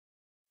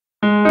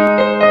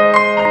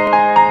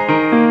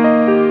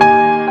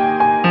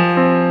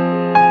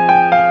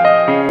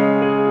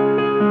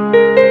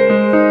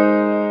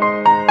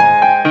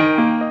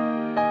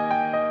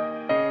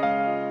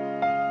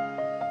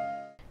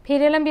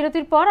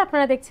পর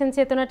আপনারা দেখছেন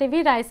চেতনা টিভি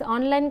রাইস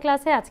অনলাইন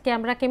ক্লাসে। আজকে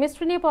আমরা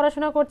কেমিস্ট্রি নিয়ে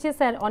পড়াশোনা করছি।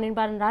 স্যার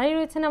অনির্বাণ রায়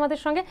রয়েছেন আমাদের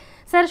সঙ্গে।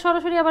 স্যার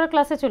সরাসরি আবার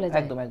ক্লাসে চলে যাই।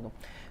 একদম একদম।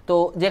 তো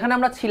যেখানে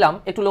আমরা ছিলাম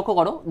একটু লক্ষ্য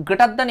করো,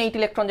 গ্রেটার দ্যান 8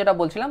 ইলেকট্রন যেটা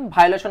বলছিলাম,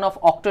 ভায়োলেশন অফ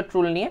অক্টেট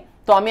রুল নিয়ে।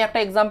 তো আমি একটা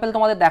এক্সাম্পল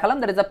তোমাদের দেখালাম,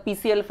 দ্যাট ইজ আ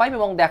PCl5,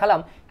 এবং দেখালাম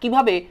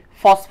কিভাবে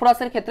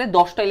ফসফরাসের ক্ষেত্রে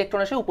 10টা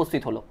ইলেকট্রন এসে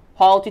উপস্থিত হলো।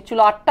 হওয়া উচিত ছিল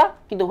 8টা,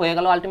 কিন্তু হয়ে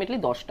গেল আলটিমেটলি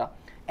 10টা।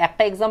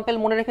 একটা এক্সাম্পল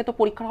মনে রেখে তো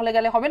পরীক্ষার হলে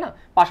গেলে হবে না,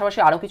 পাশাপাশি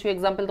আরও কিছু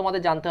এক্সাম্পল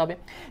তোমাদের জানতে হবে।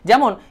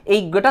 যেমন এই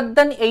গ্রেটার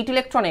দ্যান 8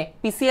 ইলেকট্রনে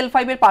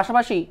PCl5 এর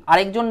পাশাপাশি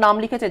আরেকজন নাম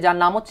লিখেছে, যার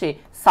নাম হচ্ছে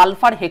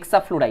সালফার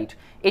হেক্সাফ্লুরাইড।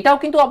 এটাও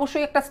কিন্তু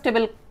অবশ্যই একটা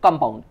স্টেবল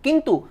কম্পাউন্ড,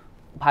 কিন্তু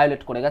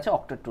ভায়োলেট করে গেছে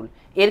অক্টেট রুল।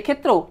 এর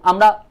ক্ষেত্রেও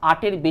আমরা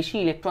 8-এর বেশি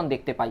ইলেকট্রন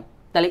দেখতে পাই।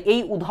 তাহলে এই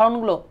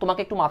উদাহরণগুলো তোমাকে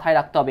একটু মাথায়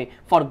রাখতে হবে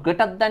ফর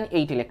গ্রেটার দ্যান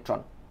 8 ইলেকট্রন।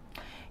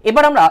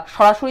 এবার আমরা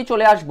সরাসরি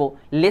চলে আসব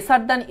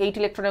লেসার দ্যান 8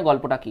 ইলেকট্রনের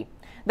গল্পটা কি।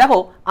 দেখো,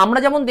 আমরা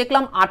যেমন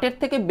দেখলাম 8-এর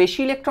থেকে বেশি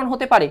ইলেকট্রন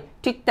হতে পারে,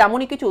 ঠিক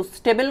তেমনই কিছু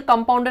স্টেবল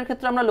কম্পাউন্ডের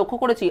ক্ষেত্রে আমরা লক্ষ্য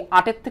করেছি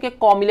 8-এর থেকে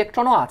কম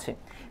ইলেকট্রনও আছে।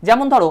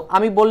 যেমন ধরো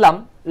আমি বললাম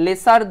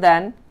লেসার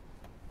দ্যান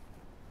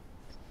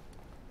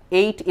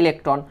 8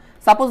 ইলেকট্রন।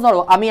 সাপোজ ধরো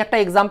আমি একটা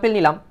এক্সাম্পল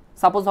নিলাম,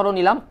 সাপোজ ধরো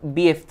নিলাম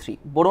BF3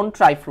 বোরন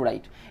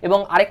ট্রাইফ্লুরাইড। এবং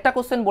আরেকটা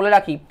কোশ্চেন বলে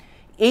রাখি,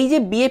 এই যে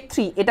BF3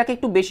 এটাকে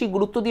একটু বেশি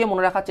গুরুত্ব দিয়ে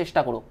মনে রাখার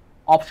চেষ্টা করো।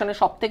 অপশানে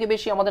সব থেকে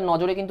বেশি আমাদের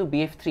নজরে কিন্তু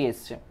BF3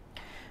 এসছে,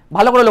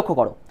 ভালো করে লক্ষ্য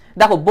করো।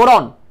 দেখো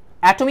boron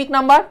atomic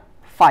number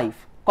 5,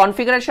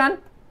 configuration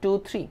 2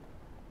 3,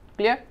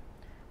 clear.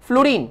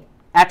 Fluorine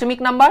atomic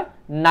number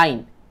 9,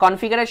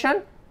 configuration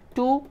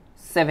 2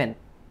 7,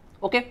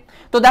 ওকে।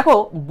 তো দেখো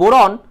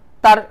বোরন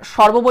তার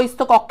সর্ববহিস্থ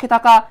কক্ষে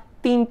থাকা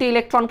 3টে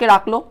ইলেকট্রনকে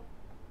রাখলো,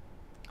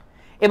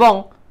 এবং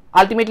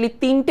আলটিমেটলি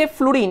 3টে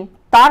ফ্লুরিন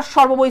তার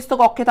সর্ববহিস্থ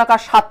কক্ষে থাকা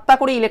 7টা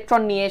করে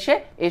ইলেকট্রন নিয়ে এসে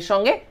এর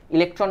সঙ্গে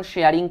ইলেকট্রন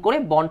শেয়ারিং করে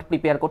বন্ড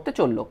প্রিপেয়ার করতে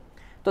চললো।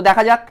 তো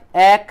দেখা যাক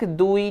 1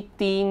 2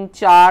 3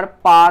 4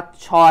 5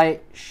 6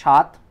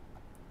 7,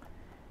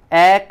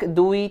 1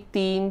 2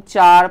 3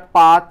 4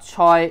 5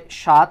 6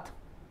 7,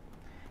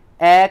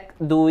 1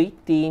 2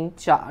 3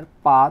 4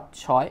 5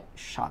 6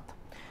 7।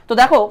 তো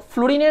দেখো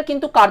ফ্লুরিনের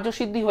কিন্তু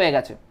কার্যসিদ্ধি হয়ে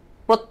গেছে।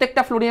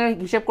 প্রত্যেকটা ফ্লুরিনের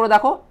হিসেব করে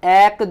দেখো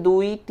 1 2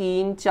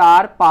 3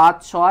 4 5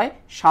 6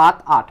 7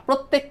 8,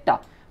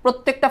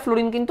 প্রত্যেকটা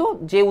ফ্লুরিন কিন্তু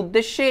যে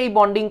উদ্দেশ্যে এই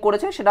বন্ডিং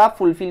করেছে সেটা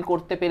ফুলফিল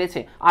করতে পেরেছে,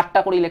 8টা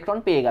করে ইলেকট্রন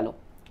পেয়ে গেল।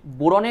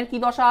 বোরনের কি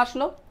দশা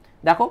আসলো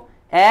দেখো,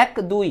 1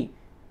 2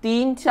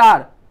 3 4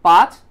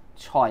 5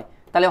 6,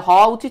 তাহলে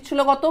হওয়া উচিত ছিল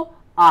কত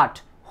 8,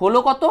 হলো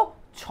কত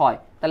 6।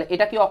 তাহলে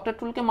এটা কি অক্টেট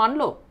রুলকে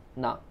মানলো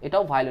না,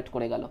 এটাও ভায়োলেট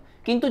করে গেল।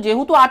 কিন্তু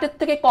যেহেতু 8-এর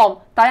থেকে কম,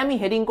 তাই আমি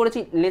হেডিং করেছি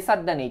লেসার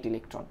দ্যান 8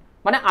 ইলেকট্রন,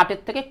 মানে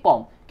 8-এর থেকে কম।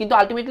 কিন্তু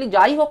আলটিমেটলি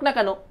যাই হোক না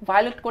কেন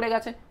ভায়োলেট করে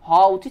গেছে,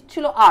 হওয়া উচিত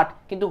ছিল 8,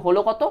 কিন্তু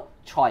হলো কত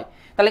 6।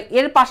 তাহলে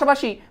এর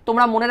পাশাপাশি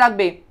তোমরা মনে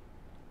রাখবে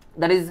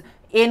that is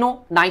NO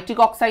nitric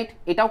oxide,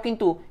 এটাও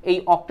কিন্তু এই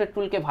অক্টেট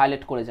রুলকে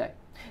ভায়োলেট করে যায়।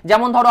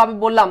 যেমন ধরো আমি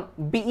বললাম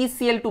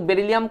BeCl2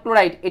 বেরিলিয়াম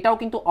ক্লোরাইড, এটাও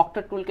কিন্তু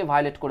অক্টেট রুলকে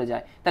ভায়োলেট করে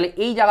যায়। তাহলে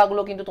এই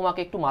জায়গাগুলো কিন্তু তোমাকে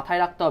একটু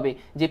মাথায় রাখতে হবে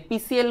যে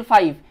PCl5,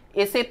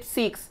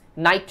 SF6,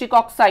 nitric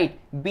oxide,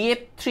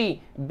 BF3,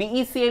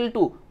 BeCl2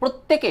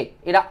 প্রত্যেকে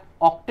এরা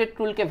অক্টেট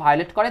রুলকে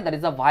ভায়োলেট করে। That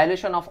is a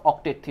violation of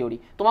octet theory.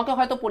 তোমাকে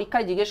হয়তো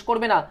পরীক্ষায় জিজ্ঞেস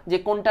করবে না যে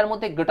কোনটার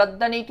মধ্যে গ্রেটার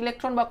দ্যান 8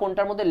 ইলেকট্রন বা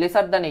কোনটার মধ্যে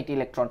লেসার দ্যান 8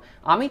 ইলেকট্রন।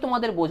 আমি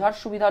তোমাদের বোঝার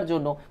সুবিধার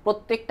জন্য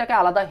প্রত্যেকটাকে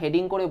আলাদা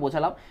হেডিং করে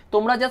বোঝালাম।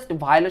 তোমরা জাস্ট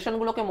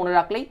ভায়োলেশনগুলোকে মনে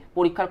রাখলেই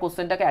পরীক্ষার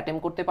কোশ্চেনটাকে অ্যাটেম্প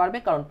করতে পারবে।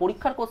 কারণ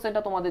পরীক্ষার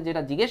কোশ্চেনটা তোমাদের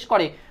যেটা জিজ্ঞেস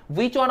করে,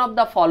 which one of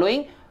the following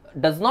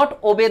does not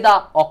ওবে the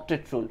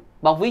octet rule,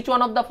 বা which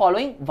one of the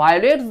following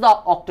violates the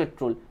octet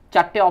rule.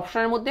 4টে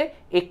অপশনের মধ্যে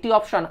একটি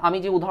অপশন আমি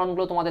যে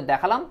উদাহরণগুলো তোমাদের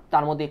দেখালাম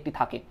তার মধ্যে একটি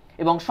থাকে,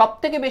 এবং সব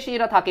থেকে বেশি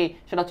যেটা থাকে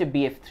সেটা হচ্ছে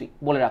BF3,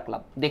 বলে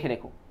রাখলাম, দেখে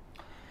রেখো।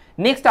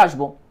 নেক্সট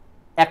আসবো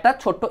একটা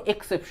ছোট্ট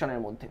এক্সেপশনের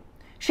মধ্যে।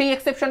 সেই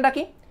এক্সেপশনটা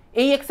কি?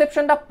 এই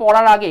এক্সেপশনটা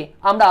পড়ার আগে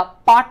আমরা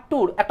পার্ট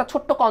 2-র একটা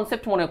ছোট্ট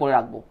কনসেপ্ট মনে করে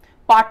রাখবো।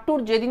 পার্ট 2-র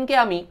যেদিনকে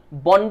আমি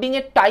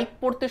বন্ডিংয়ের টাইপ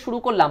পড়তে শুরু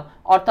করলাম,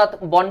 অর্থাৎ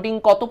বন্ডিং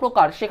কত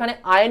প্রকার, সেখানে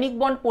আয়নিক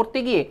বন্ড পড়তে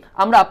গিয়ে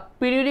আমরা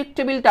পিরিয়ডিক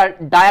টেবিলটার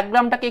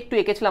ডায়াগ্রামটাকে একটু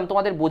এঁকেছিলাম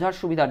তোমাদের বোঝার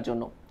সুবিধার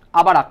জন্য,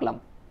 আবার আঁকলাম।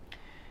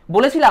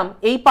 বলেছিলাম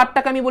এই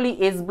পার্টটাকে আমি বলি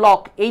S ব্লক,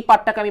 এই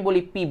পার্টটাকে আমি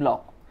বলি P ব্লক।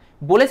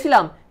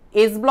 বলেছিলাম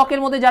S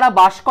ব্লকের মধ্যে যারা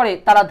বাস করে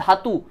তারা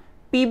ধাতু,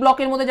 P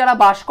ব্লকের মধ্যে যারা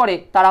বাস করে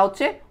তারা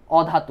হচ্ছে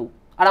অধাতু।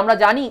 আর আমরা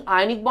জানি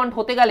আয়নিক বন্ড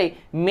হতে গেলে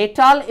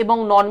মেটাল এবং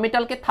নন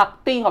মেটালকে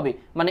থাকতেই হবে,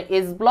 মানে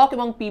S ব্লক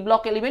এবং P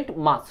ব্লক এলিমেন্ট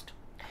মাস্ট।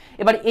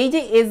 এবার এই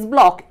যে S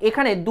ব্লক,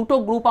 এখানে দুটো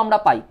গ্রুপ আমরা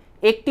পাই।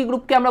 একটি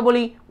গ্রুপকে আমরা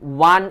বলি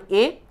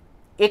 1A,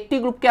 একটি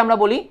গ্রুপকে আমরা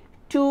বলি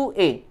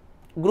 2A।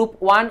 গ্রুপ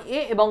 1A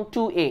এবং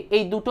 2A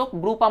এই দুটো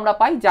গ্রুপ আমরা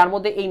পাই যার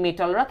মধ্যে এই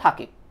মেটালরা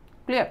থাকে,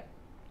 ক্লিয়ার।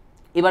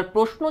 এবার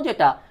প্রশ্ন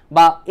যেটা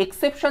বা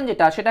এক্সেপশন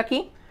যেটা, সেটা কি,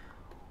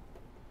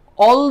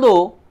 although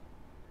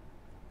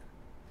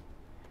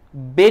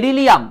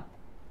beryllium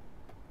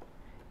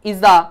is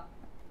the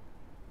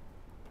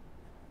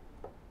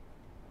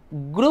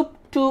group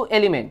 2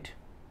 element,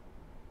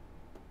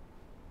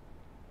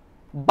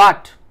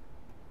 but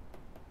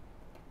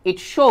it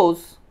shows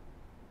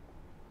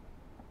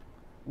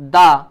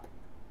the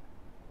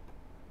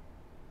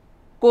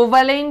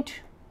covalent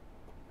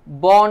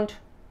bond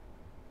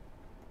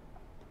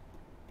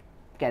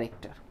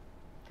character.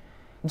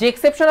 যে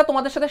এক্সেপশনটা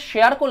তোমাদের সাথে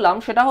শেয়ার করলাম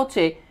সেটা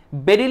হচ্ছে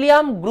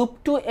বেরিলিয়াম গ্রুপ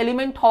 2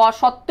 এলিমেন্ট হওয়া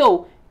সত্ত্বেও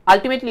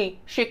আলটিমেটলি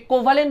সে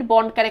কোভ্যালেন্ট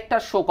বন্ড ক্যারেক্টার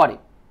শো করে।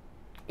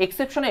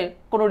 এক্সেপশনের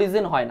কোনো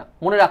রিজন হয় না,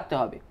 মনে রাখতে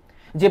হবে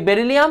যে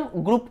বেরিলিয়াম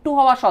গ্রুপ 2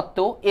 হওয়া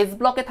সত্ত্বেও, এস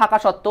ব্লকে থাকা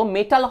সত্ত্বেও,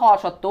 মেটাল হওয়া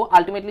সত্ত্বেও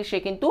আলটিমেটলি সে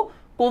কিন্তু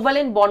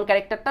কোভ্যালেন্ট বন্ড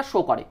ক্যারেক্টারটা শো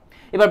করে।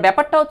 এবার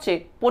ব্যাপারটা হচ্ছে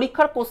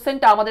পরীক্ষার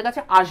কোশ্চেনটা আমাদের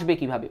কাছে আসবে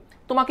কিভাবে।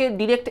 তোমাকে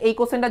ডিরেক্ট এই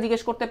কোশ্চেনটা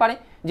জিজ্ঞেস করতে পারে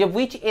যে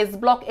which S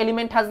block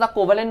element has the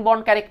covalent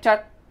bond character,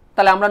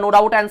 তাহলে আমরা নো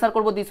ডাউট অ্যান্সার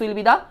করবো this will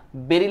be the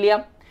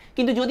beryllium.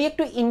 কিন্তু যদি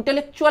একটু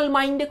ইন্টেলেকচুয়াল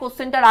মাইন্ডে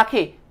কোশ্চেনটা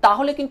রাখে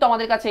তাহলে কিন্তু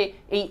আমাদের কাছে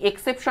এই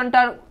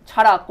এক্সেপশনটার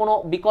ছাড়া কোনো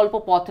বিকল্প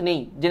পথ নেই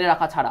জেনে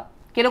রাখা ছাড়া।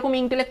 কিরকম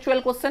ইন্টেলেকচুয়াল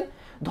কোশ্চেন?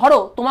 ধরো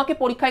তোমাকে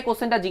পরীক্ষায়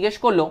কোশ্চেনটা জিজ্ঞেস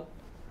করলো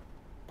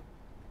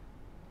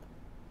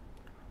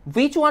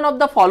which one of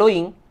the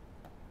following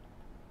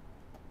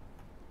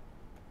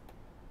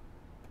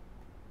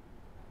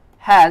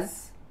has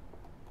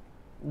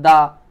the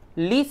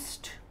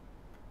least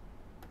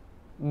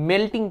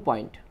melting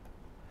point,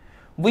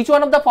 which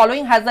one of the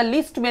following has the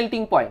least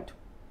melting point?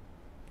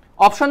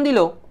 Option দিল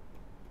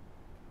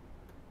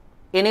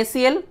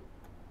NaCl,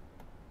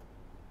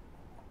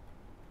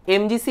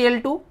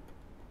 MgCl2,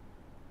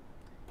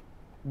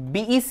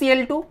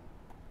 BeCl2,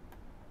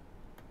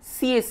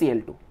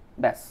 CaCl2,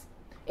 ব্যাস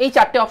এই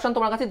চারটে অপশন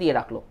তোমার কাছে দিয়ে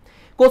রাখলো।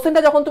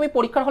 কোশ্চেনটা যখন তুমি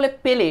পরীক্ষার হলে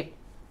পেলে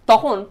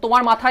তখন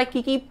তোমার মাথায়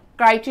কি কি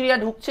ক্রাইটেরিয়া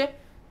ঢুকছে?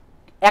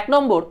 এক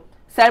নম্বর,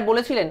 স্যার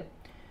বলেছিলেন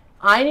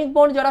আয়নিক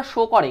বন্ড যারা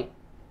শো করে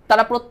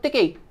তারা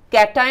প্রত্যেকেই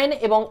ক্যাটায়ন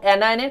এবং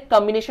অ্যানায়নের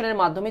কম্বিনেশনের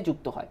মাধ্যমে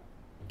যুক্ত হয়।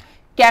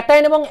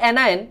 ক্যাটায়ন এবং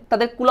অ্যানায়ন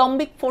তাদের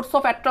কুলম্বিক ফোর্স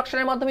অফ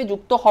অ্যাট্রাকশনের মাধ্যমে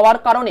যুক্ত হওয়ার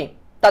কারণে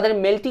তাদের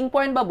মেল্টিং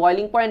পয়েন্ট বা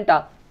বয়লিং পয়েন্টটা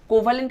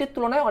কোভ্যালেন্টের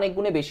তুলনায় অনেক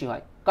গুণে বেশি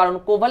হয়, কারণ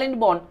covalent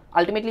bond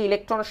ultimately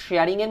electron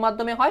sharing এর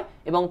মাধ্যমে হয়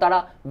এবং তারা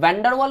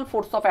ভ্যান্ডারওয়াল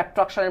ফোর্স অফ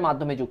অ্যাট্রাকশনের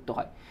মাধ্যমে যুক্ত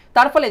হয়।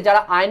 তার ফলে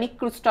যারা আয়নিক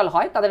ক্রিস্টাল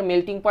হয় তাদের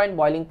melting point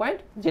boiling point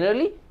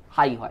generally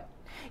high হয়।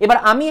 এবার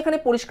আমি এখানে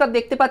পরিষ্কার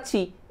দেখতে পাচ্ছি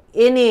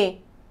Na,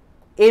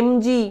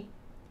 Mg,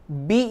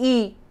 Be,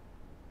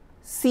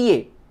 Ca,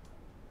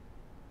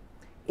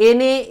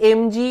 Na,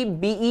 Mg,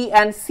 Be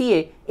and Ca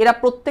এরা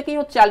প্রত্যেকেই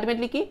হচ্ছে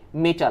আলটিমেটলি কি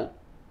মেটাল।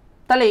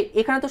 তাহলে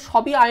এখানে তো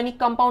সবই আয়নিক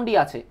কম্পাউন্ডই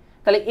আছে।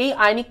 তাহলে এই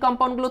আয়নিক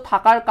কম্পাউন্ডগুলো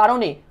থাকার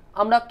কারণে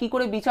আমরা কি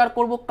করে বিচার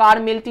করব কার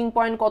মেল্টিং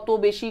পয়েন্ট কত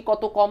বেশি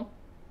কত কম?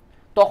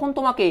 তখন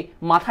তোমাকে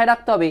মাথায়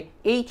রাখতে হবে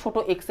এই ছোট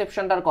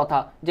এক্সেপশনটার কথা,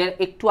 যে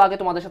একটু আগে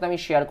তোমাদের সাথে আমি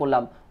শেয়ার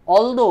করলাম।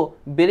 although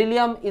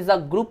beryllium is a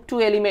group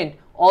 2 element,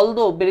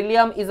 although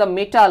beryllium is a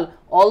metal,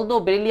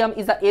 although beryllium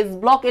is a s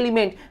block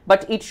element,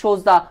 but it shows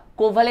the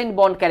covalent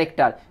bond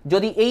character।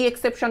 যদি এই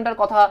এক্সেপশনটার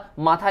কথা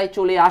মাথায়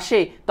চলে আসে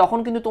তখন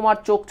কিন্তু তোমার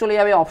চোখ চলে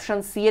যাবে অপশন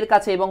সি এর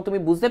কাছে এবং তুমি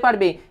বুঝতে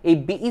পারবে এই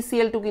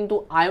BeCl2 কিন্তু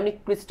আয়নিক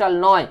ক্রিস্টাল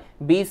নয়,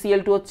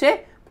 BeCl2 হচ্ছে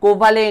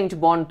কোভ্যালেন্ট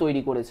বন্ড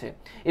তৈরি করেছে।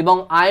 এবং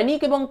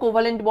আয়নিক এবং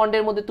কোভ্যালেন্ট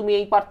বন্ডের মধ্যে তুমি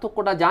এই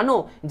পার্থক্যটা জানো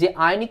যে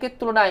আয়নিকের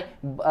তুলনায়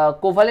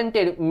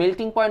কোভ্যালেন্টের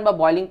মেল্টিং পয়েন্ট বা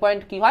বয়লিং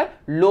পয়েন্ট কি হয়,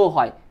 লো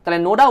হয়। তাহলে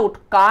নো ডাউট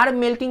কার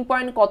মেল্টিং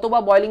পয়েন্ট কত বা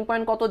বয়লিং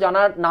পয়েন্ট কত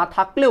জানা না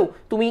থাকলেও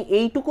তুমি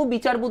এইটুকু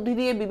বিচার বুদ্ধি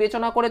দিয়ে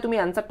বিবেচনা করে তুমি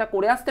অ্যান্সারটা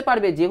করে আসতে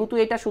পারবে। যেহেতু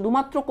এটা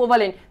শুধুমাত্র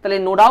কোভ্যালেন্ট তাহলে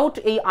নো ডাউট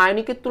এই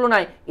আয়নিকের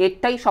তুলনায়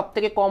এরটাই সব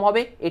থেকে কম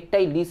হবে,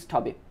 এরটাই লিস্ট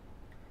হবে।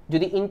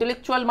 যদি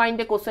ইন্টেলেকচুয়াল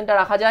মাইন্ডে কোশ্চেনটা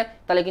রাখা যায়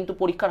তাহলে কিন্তু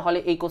পরীক্ষার হলে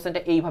এই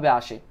কোশ্চেনটা এইভাবে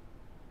আসে।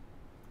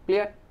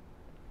 ক্লিয়ার?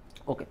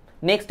 ওকে,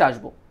 নেক্সট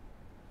আসবো।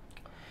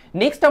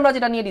 নেক্সট আমরা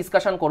যেটা নিয়ে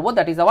ডিসকাশন করব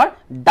that is our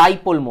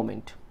dipole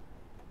moment.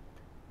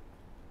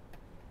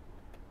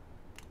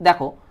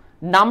 দেখো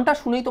নামটা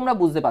শুনেই তোমরা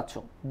বুঝতে পারছো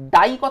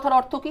ডাই কথার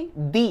অর্থ কি,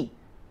 দ্বি,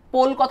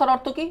 পোল কথার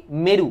অর্থ কি,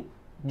 মেরু।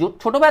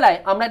 ছোটবেলায়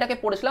আমরা এটাকে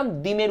পড়েছিলাম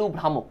দ্বিমেরু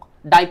ভ্রামক।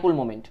 ডাইপোল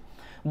মোমেন্ট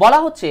বলা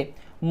হচ্ছে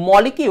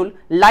molecule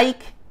like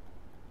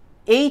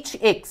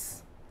HX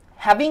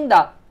having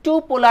the two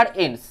polar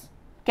ends.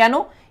 কেন?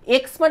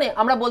 এক্স মানে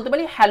আমরা বলতে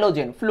পারি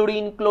halogen,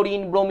 fluorine,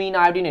 chlorine, bromine,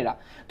 iodine এরা।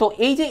 তো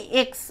এই যে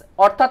এক্স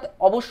অর্থাৎ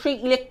অবশ্যই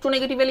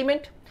ইলেকট্রোনেগেটিভ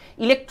এলিমেন্ট,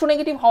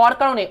 ইলেকট্রোনেগেটিভ হওয়ার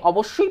কারণে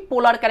অবশ্যই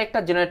পোলার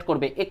ক্যারেক্টার জেনারেট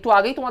করবে। একটু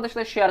আগেই তোমাদের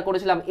সাথে শেয়ার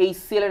করেছিলাম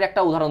HCl এর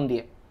একটা উদাহরণ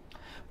দিয়ে।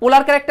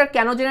 পোলার ক্যারেক্টার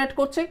কেন জেনারেট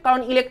করছে?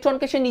 কারণ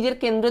ইলেকট্রনকে সে নিজের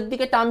কেন্দ্রের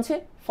দিকে টানছে,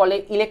 ফলে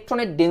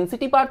ইলেকট্রনের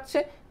ডেন্সিটি বাড়ছে,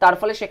 তার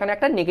ফলে সেখানে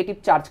একটা নেগেটিভ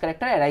চার্জ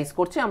ক্যারেক্টার অ্যারাইজ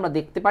করছে। আমরা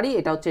দেখতে পারি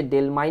এটা হচ্ছে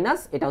ডেল মাইনাস,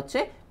 এটা হচ্ছে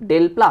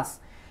ডেল প্লাস।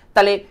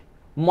 তাহলে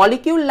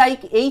molecule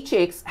like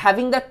HX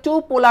having the two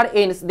polar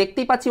ends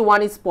দেখতেই পাচ্ছি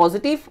one is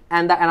positive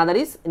and the another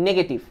is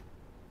negative।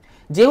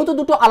 যেহেতু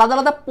দুটো আলাদা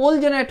আলাদা পোল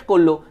জেনারেট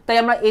করলো তাই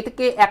আমরা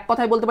এটাকে এক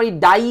কথায় বলতে পারি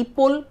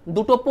ডাইপোল,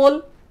 দুটো pole.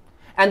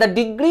 and the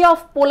degree of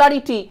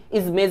polarity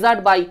is measured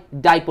by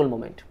dipole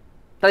moment।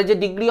 তাহলে যে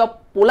ডিগ্রি অফ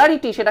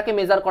পোলারিটি সেটাকে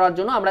মেজার করার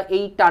জন্য আমরা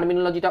এই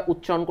টার্মিনোলজিটা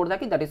উচ্চারণ করে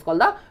থাকি, that is called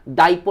the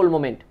dipole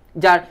moment,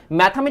 যার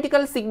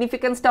ম্যাথামেটিক্যাল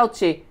সিগনিফিকেন্সটা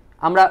হচ্ছে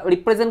আমরা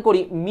রিপ্রেজেন্ট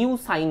করি মিউ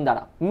সাইন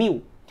দ্বারা।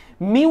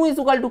 মিউ ইজ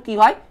ইকুয়াল টু কি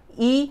হয়,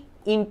 ই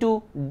ইন্টু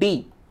ডি,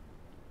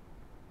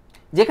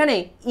 যেখানে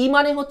ই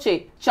মানে হচ্ছে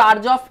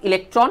charge of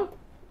electron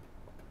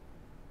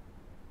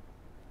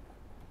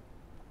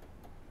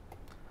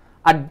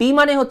R D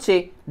মানে হচ্ছে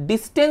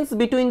distance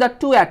between the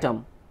two atom.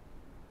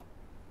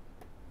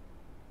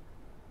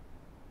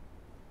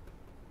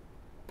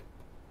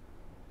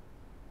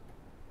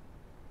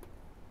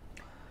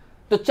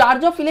 তো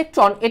চার্জ অফ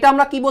ইলেকট্রন এটা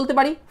আমরা কি বলতে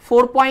পারি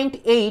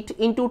 4.8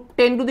 into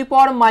 10 to the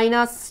power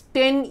minus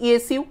 10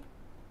 ESU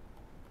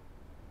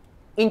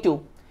into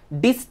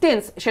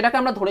distance, সেটাকে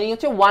আমরা ধরে নিই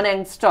হচ্ছে 1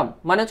 অ্যাংস্ট্রম,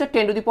 মানে হচ্ছে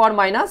 10 to the power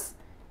minus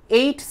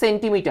 8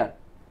 centimetre.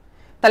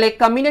 তাহলে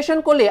কম্বিনেশন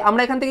করলে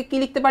আমরা এখান থেকে কি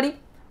লিখতে পারি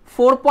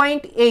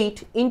 4.8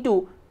 into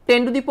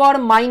 10 to the power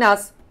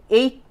minus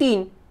 18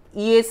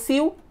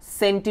 ESU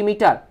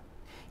centimetre.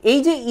 এই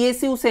যে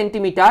ESU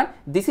centimetre,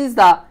 this is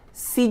the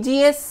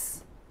CGS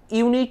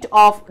unit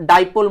of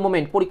dipole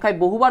moment. পরীক্ষায়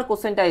বহুবার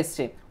কোশ্চেনটা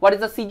এসছে, what is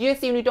the CGS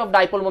unit of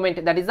dipole moment,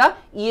 that is the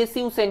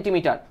ESU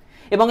centimetre.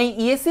 এবং এই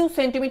ESU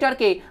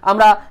সেন্টিমিটারকে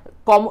আমরা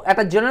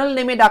একটা জেনারেল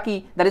নেমে ডাকি,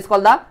 that is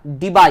call the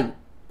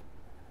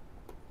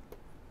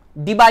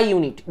ডিবাই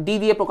unit, D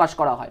দিয়ে প্রকাশ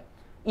করা হয়।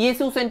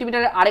 ESU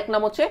সেন্টিমিটারের আরেক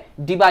নাম হচ্ছে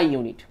ডিবাই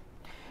ইউনিট।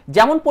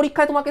 যেমন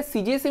পরীক্ষায় তোমাকে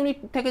CGS ইউনিট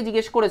থেকে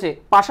জিজ্ঞেস করেছে,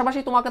 পাশাপাশি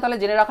তোমাকে তাহলে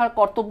জেনে রাখার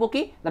কর্তব্য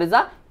কি, that is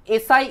the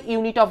SI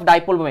unit of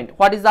dipole moment.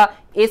 What is the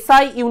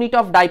SI unit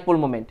of dipole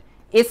moment?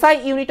 SI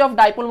unit of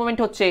dipole moment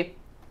হচ্ছে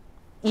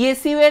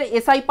ESU এর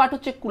SI পার্ট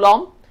হচ্ছে কুলম,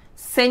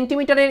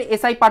 সেন্টিমিটারের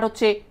SI পার্ট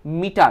হচ্ছে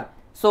metre.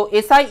 So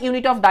SI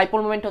unit of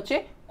dipole moment হচ্ছে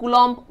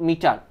coulomb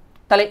metre.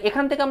 তাহলে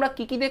এখান থেকে আমরা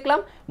কি কি দেখলাম,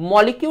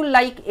 মলিকিউল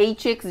লাইক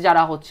HX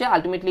যারা হচ্ছে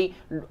আলটিমেটলি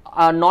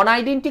নন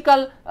আইডেন্টিক্যাল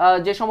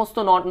যে সমস্ত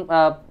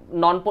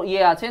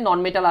নন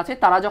মেটাল আছে,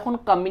 তারা যখন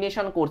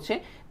কম্বিনেশন করছে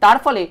তার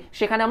ফলে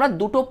সেখানে আমরা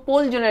দুটো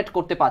পোল জেনারেট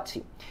করতে পারছি।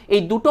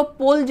 এই দুটো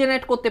পোল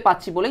জেনারেট করতে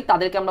পারছি বলেই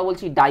তাদেরকে আমরা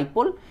বলছি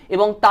ডাইপোল,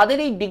 এবং তাদের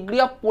এই ডিগ্রি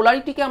অফ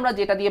পোলারিটিকে আমরা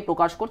যেটা দিয়ে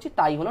প্রকাশ করছি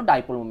তাই হলো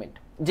ডাইপোল মোমেন্ট।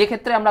 যে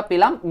ক্ষেত্রে আমরা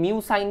পেলাম মিউ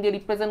সাইন দিয়ে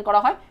রিপ্রেজেন্ট করা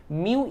হয়,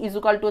 মিউ ইজ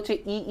ইকুয়াল টু হচ্ছে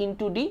E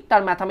ইন্টু ডি।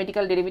 তার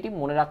ম্যাথামেটিক্যাল ডেরিভেটিভ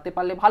মনে রাখতে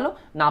পারলে ভালো,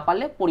 না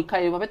পারলে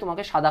পরীক্ষায় এইভাবে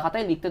তোমাকে সাদা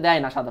খাতায় লিখতে দেয়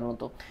না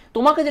সাধারণত।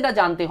 তোমাকে যেটা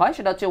জানতে হয়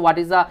সেটা হচ্ছে what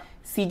is the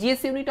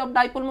CGS unit of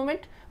dipole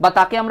moment, বা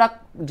তাকে আমরা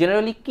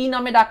জেনারেলি কি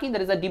নামে ডাকি,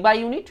 that is the ডিবাই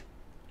unit,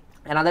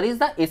 another is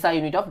the SI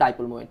unit of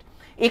dipole moment.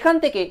 এখান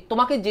থেকে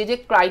তোমাকে যে যে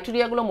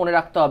ক্রাইটেরিয়াগুলো মনে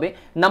রাখতে হবে,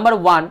 নাম্বার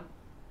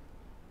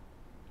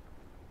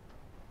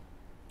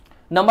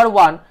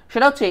ওয়ান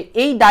সেটা হচ্ছে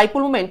এই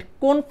ডাইপোল মোমেন্ট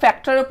কোন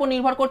ফ্যাক্টরের উপর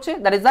নির্ভর করছে,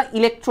 দ্যাট ইজ দ্য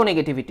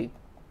ইলেকট্রোনেগেটিভিটি।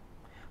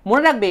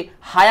 মনে রাখবে,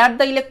 higher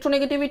the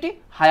electronegativity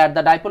higher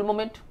the dipole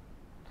moment.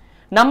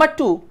 Number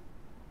two,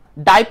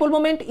 dipole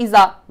moment is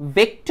a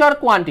vector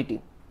quantity.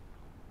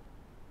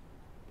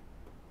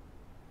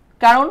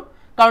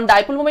 কারণ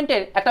ডাইপোল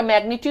মোমেন্টের একটা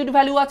ম্যাগনিটিউড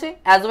ভ্যালু আছে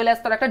অ্যাজ ওয়েল অ্যাজ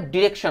তার একটা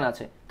ডিরেকশন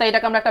আছে, তাই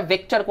এটাকে আমরা একটা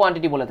ভেক্টর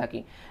কোয়ান্টিটি বলে থাকি।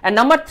 And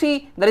number three,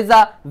 that is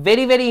a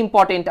very very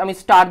important, আমি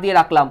স্টার দিয়ে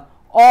রাখলাম,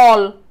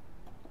 all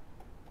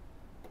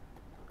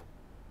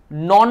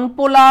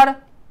non-polar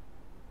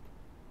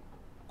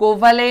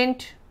covalent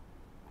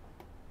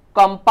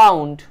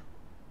compound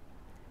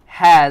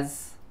has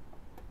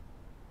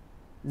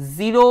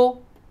zero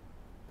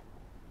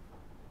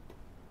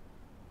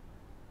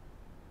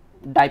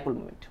dipole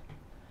moment।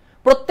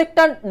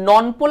 প্রত্যেকটা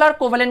নন পোলার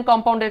কোভ্যালেন্ট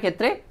কম্পাউন্ডের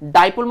ক্ষেত্রে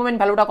ডাইপোল মোমেন্ট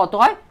ভ্যালুটা কত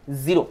হয়,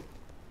 0।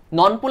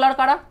 নন পোলার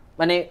কারা,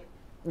 মানে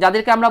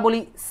যাদেরকে আমরা বলি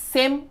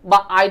সেম বা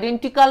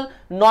আইডেন্টিক্যাল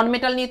নন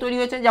মেটাল নিয়ে তৈরি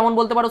হয়েছে, যেমন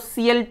বলতে পারো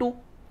Cl2,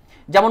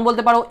 যেমন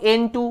বলতে পারো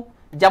N2,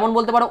 যেমন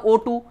বলতে পারো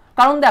O2।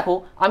 কারণ দেখো,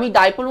 আমি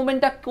ডাইপোল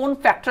মোমেন্টটা কোন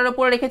ফ্যাক্টরের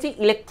উপরে রেখেছি,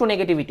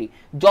 ইলেকট্রোনেগেটিভিটি।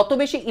 যত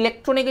বেশি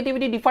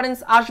ইলেকট্রোনেগেটিভিটি ডিফারেন্স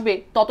আসবে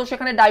তত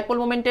সেখানে ডাইপোল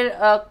মোমেন্টের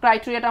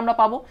ক্রাইটেরিয়াটা আমরা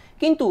পাবো।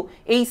 কিন্তু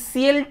এই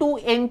Cl2,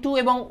 N2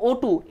 এবং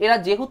O2 এরা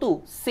যেহেতু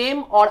সেম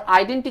অর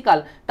আইডেন্টিক্যাল,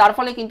 তার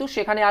ফলে কিন্তু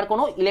সেখানে আর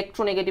কোনো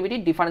ইলেকট্রোনেগেটিভিটি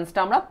ডিফারেন্সটা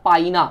আমরা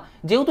পাই না।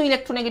 যেহেতু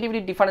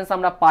ইলেকট্রোনেগেটিভিটি ডিফারেন্স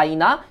আমরা পাই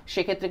না,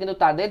 সেক্ষেত্রে কিন্তু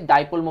তাদের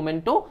ডাইপোল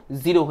মোমেন্টও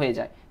 0 হয়ে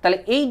যায়। তাহলে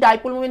এই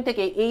ডাইপোল মোমেন্ট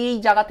থেকে এই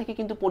জায়গা থেকে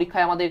কিন্তু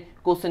পরীক্ষায় আমাদের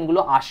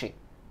কোশ্চেনগুলো আসে।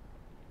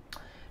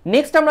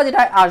 নেক্সট আমরা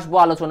যেটা আসবো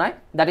আলোচনায়,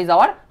 that is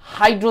our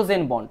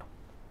hydrogen bond.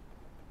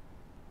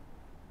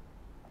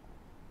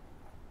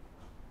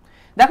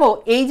 দেখো,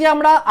 এই যে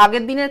আমরা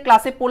আগের দিনের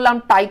ক্লাসে পড়লাম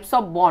টাইপস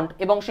অফ বন্ড,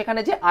 এবং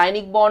সেখানে যে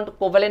ionic bond,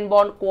 covalent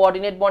bond,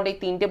 coordinate bond, এই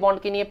তিনটে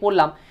বন্ডকে নিয়ে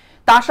পড়লাম,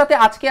 তার সাথে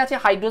আজকে আছে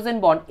হাইড্রোজেন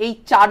বন্ড। এই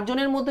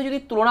চারজনের মধ্যে যদি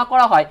তুলনা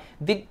করা হয়,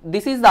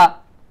 this is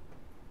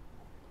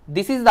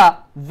the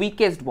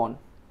weakest bond.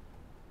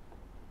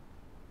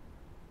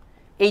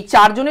 এই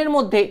চারজনের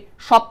মধ্যে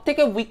সব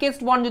থেকে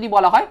উইকেস্ট বন্ড যদি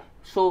বলা হয়,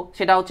 সো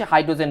সেটা হচ্ছে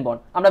হাইড্রোজেন বন্ড।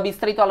 আমরা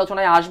বিস্তারিত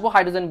আলোচনায় আসবো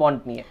হাইড্রোজেন বন্ড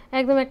নিয়ে।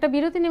 একদম একটা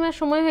বিরতি নেওয়ার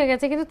সময় হয়ে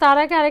গেছে, কিন্তু তার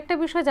আগে আরেকটা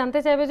বিষয় জানতে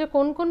চাইবে যে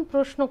কোন কোন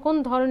প্রশ্ন, কোন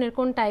ধরনের,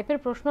 কোন টাইপের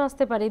প্রশ্ন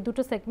আসতে পারে এই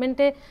দুটো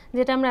সেগমেন্টে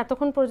যেটা আমরা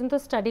এতক্ষণ পর্যন্ত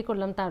স্টাডি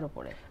করলাম তার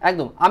উপরে।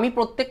 একদম, আমি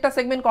প্রত্যেকটা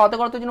সেগমেন্ট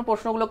করতে জন্য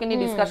প্রশ্নগুলোকে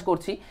নিয়ে ডিসকাস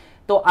করছি।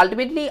 তো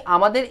আলটিমেটলি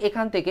আমাদের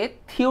এখান থেকে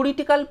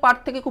থিওরিটিক্যাল পার্ট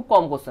থেকে খুব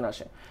কম কোশ্চেন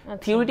আসে।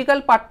 থিওরিটিক্যাল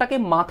পার্টটাকে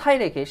মাথায়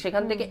রেখে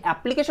সেখান থেকে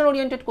অ্যাপ্লিকেশন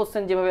ওরিয়েন্টেড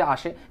কোশ্চেন যেভাবে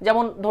আসে,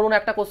 যেমন ধরুন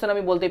একটা কোশ্চেন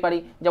আমি বলতে পারি,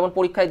 যেমন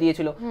পরীক্ষায়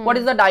দিয়েছিল, what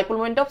is the dipole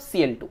moment of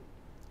Cl2।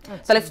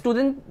 তাহলে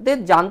স্টুডেন্টদের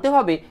জানতে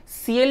হবে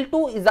Cl2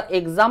 is the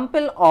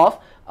example of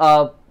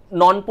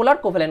non polar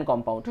covalent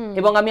compound,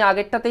 এবং আমি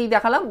আগেরটাতেই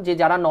দেখালাম যে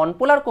যারা নন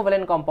পোলার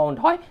কোভ্যালেন্ট কম্পাউন্ড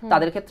হয়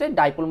তাদের ক্ষেত্রে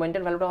ডাইপোল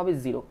মোমেন্টের ভ্যালুটা হবে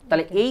 0।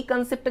 তাহলে এই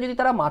কনসেপ্টটা যদি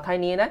তারা মাথায়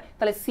নিয়ে নেয়,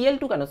 তাহলে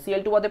Cl2 কেন,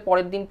 Cl2 বাদে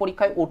পরের দিন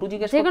পরীক্ষায় O2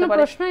 জিজ্ঞেস করতে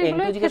পারে,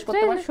 N2 জিজ্ঞেস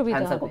করতে পারে,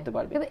 অ্যানসার করতে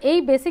পারবে। কিন্তু এই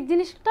বেসিক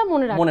জিনিসটা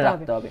মনে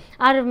রাখতে হবে।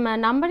 আর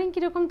নাম্বারিং কি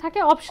রকম থাকে,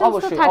 অপশনস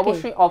তো থাকে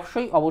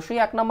অবশ্যই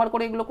 1 নাম্বার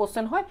করে এগুলো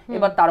কোশ্চেন হয়।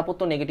 এবার তার উপর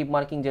তো নেগেটিভ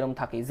মার্কিং যেরকম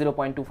থাকে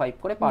 0.25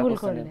 করে পার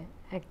কোশ্চেনে।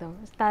 একদম,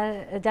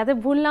 যাতে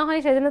ভুল না হয়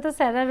সেজন্য তো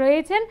স্যাররা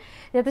রয়েছেন,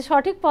 যাতে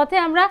সঠিক পথে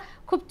আমরা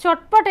খুব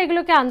চটপট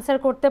এগুলোকে আনসার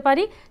করতে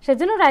পারি,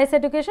 সেজন্য রাইস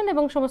এডুকেশন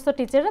এবং সমস্ত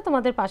টিচাররা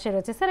তোমাদের পাশে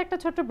রয়েছে। স্যার একটা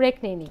ছোট্ট ব্রেক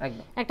নিয়ে নিই,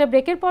 একটা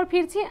ব্রেকের পর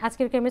ফিরছি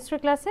আজকের কেমিস্ট্রি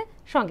ক্লাসে,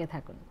 সঙ্গে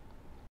থাকুন।